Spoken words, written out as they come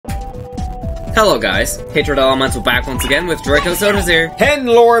Hello guys, Hatred Elemental back once again with Draco Sodas here.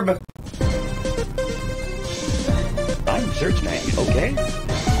 Henlorb! I'm Search Man, okay?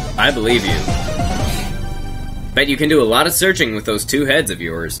 I believe you. Bet you can do a lot of searching with those two heads of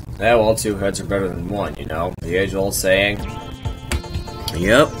yours. Yeah, well, two heads are better than one, you know? The age-old saying.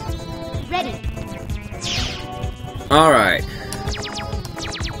 Yep. Ready. Alright.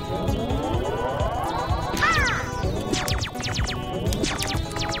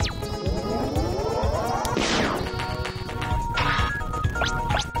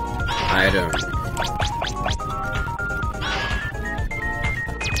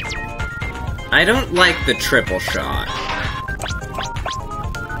 I don't like the triple shot.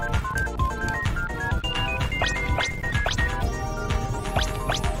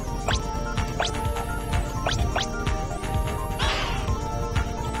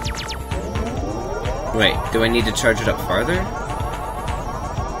 Wait, do I need to charge it up farther?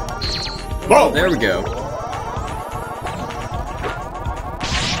 Whoa! There we go.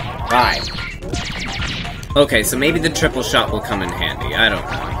 Hi. Okay, so maybe the triple shot will come in handy. I don't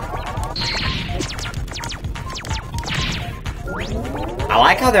know. I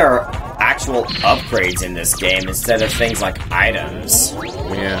like how there are actual upgrades in this game instead of things like items.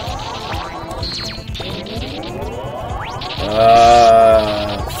 Yeah.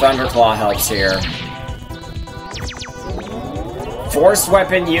 Thunderclaw helps here. Forced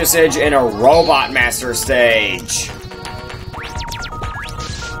weapon usage in a Robot Master stage.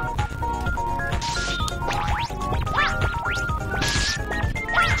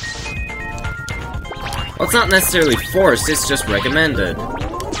 Well, it's not necessarily forced, it's just recommended.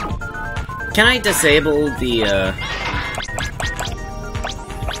 Can I disable the,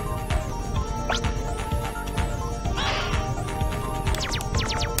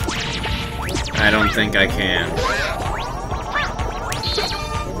 I don't think I can.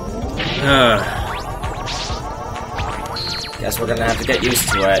 Guess we're gonna have to get used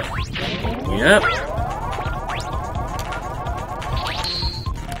to it. Yep.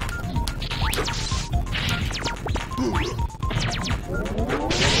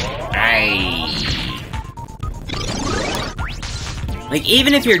 Like,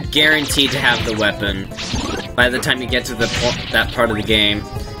 even if you're guaranteed to have the weapon by the time you get to that part of the game,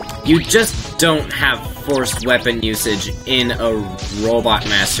 you just don't have forced weapon usage in a Robot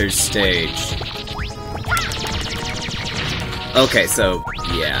Master's stage. Okay, so,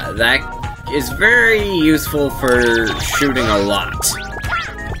 yeah, that is very useful for shooting a lot.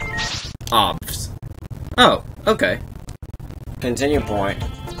 Obs. Oh, okay. Continue point.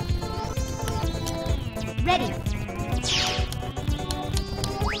 Ready.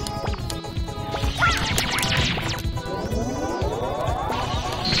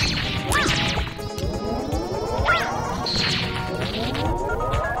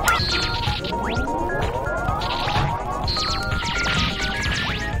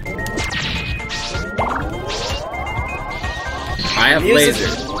 I have laser.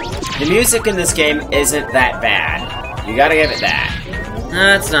 The music in this game isn't that bad. You gotta give it that.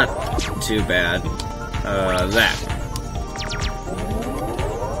 That's not too bad. That.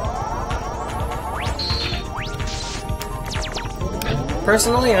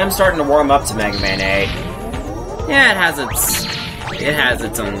 Personally, I'm starting to warm up to Mega Man 8. Yeah, it has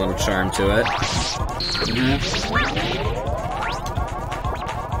its own little charm to it.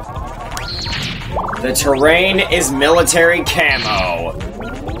 The terrain is military camo.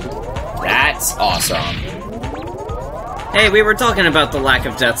 That's awesome. Hey, we were talking about the lack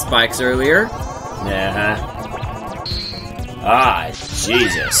of death spikes earlier. Ah,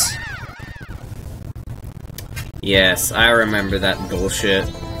 Jesus. Yes, I remember that bullshit.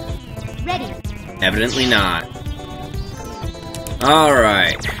 Ready. Evidently not.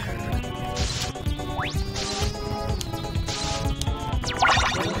 Alright.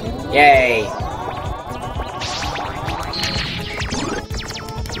 Yay.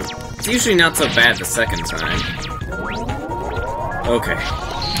 It's usually not so bad the second time. Okay.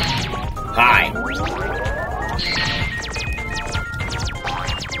 Hi.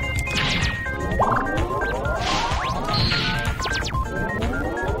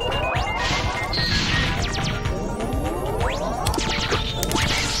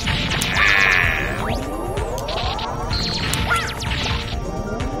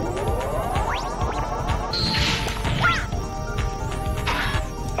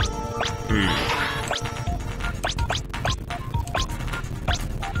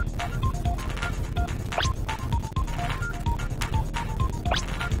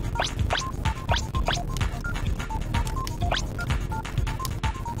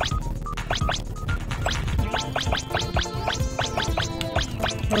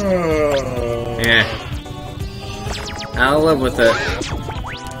 Yeah. I'll live with it.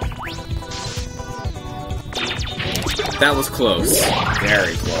 That was close.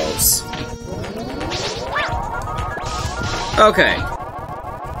 Very close. Okay.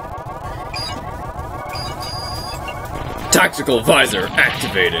 Tactical visor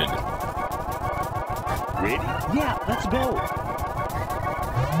activated. Ready? Yeah, let's go.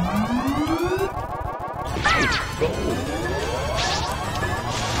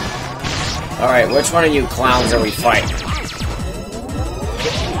 Alright, which one of you clowns are we fighting?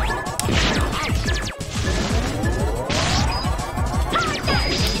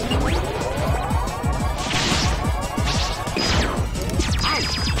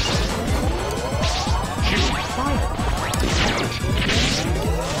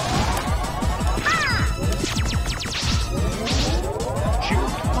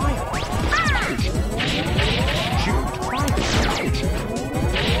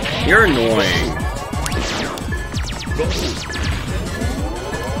 You're annoying.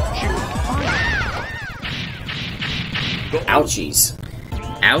 Ouchies.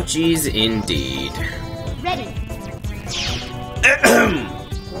 Ouchies indeed. Ready.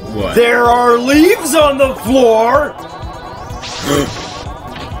 What? There are leaves on the floor!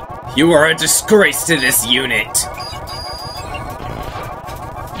 You are a disgrace to this unit.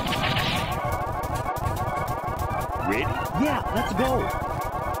 Ready? Yeah, let's go.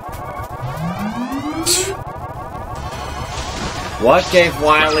 What gave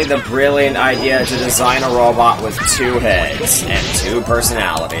Wily the brilliant idea to design a robot with 2 heads and 2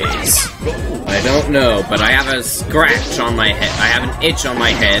 personalities? I don't know, but I have a scratch on my head. I have an itch on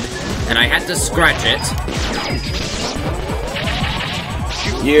my head, and I had to scratch it.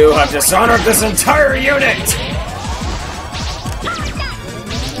 You have dishonored this entire unit!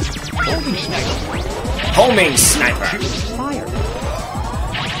 Homing sniper! Fire.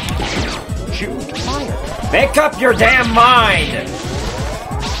 Shoot fire. Make up your damn mind!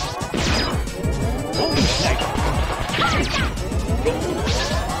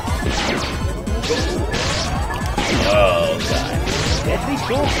 Oh, God. Deadly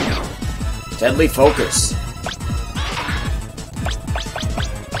focus. Deadly focus.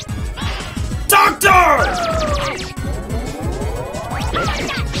 Doctor!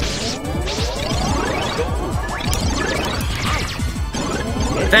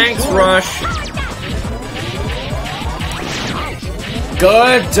 Thanks, Rush.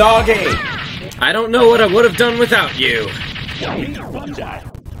 Good doggy! I don't know what I would have done without you.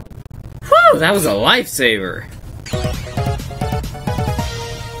 Whew, that was a lifesaver.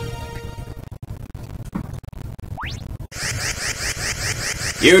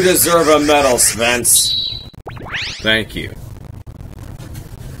 You deserve a medal, Spence. Thank you.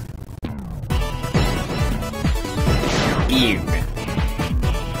 Ew.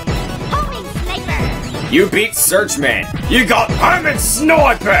 Homing sniper. You beat Searchman. You got Herman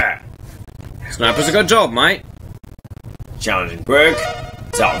Sniper! Sniper's a good job, mate. Challenging quick.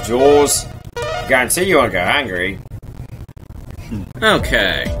 It's outdoors. Guarantee you won't go hungry.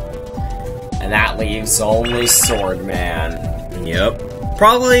 Okay. And that leaves only Swordman. Yep.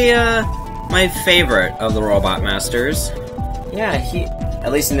 Probably, my favorite of the Robot Masters. Yeah,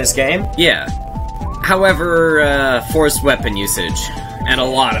 at least in this game. Yeah. However, forced weapon usage. And a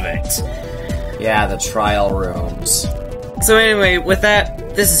lot of it. Yeah, the trial rooms. So anyway, with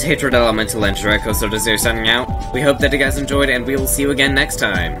that, this is Hatred Elemental and Draco Sodazer signing out. We hope that you guys enjoyed, and we will see you again next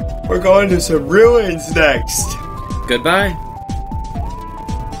time. We're going to some ruins next. Goodbye.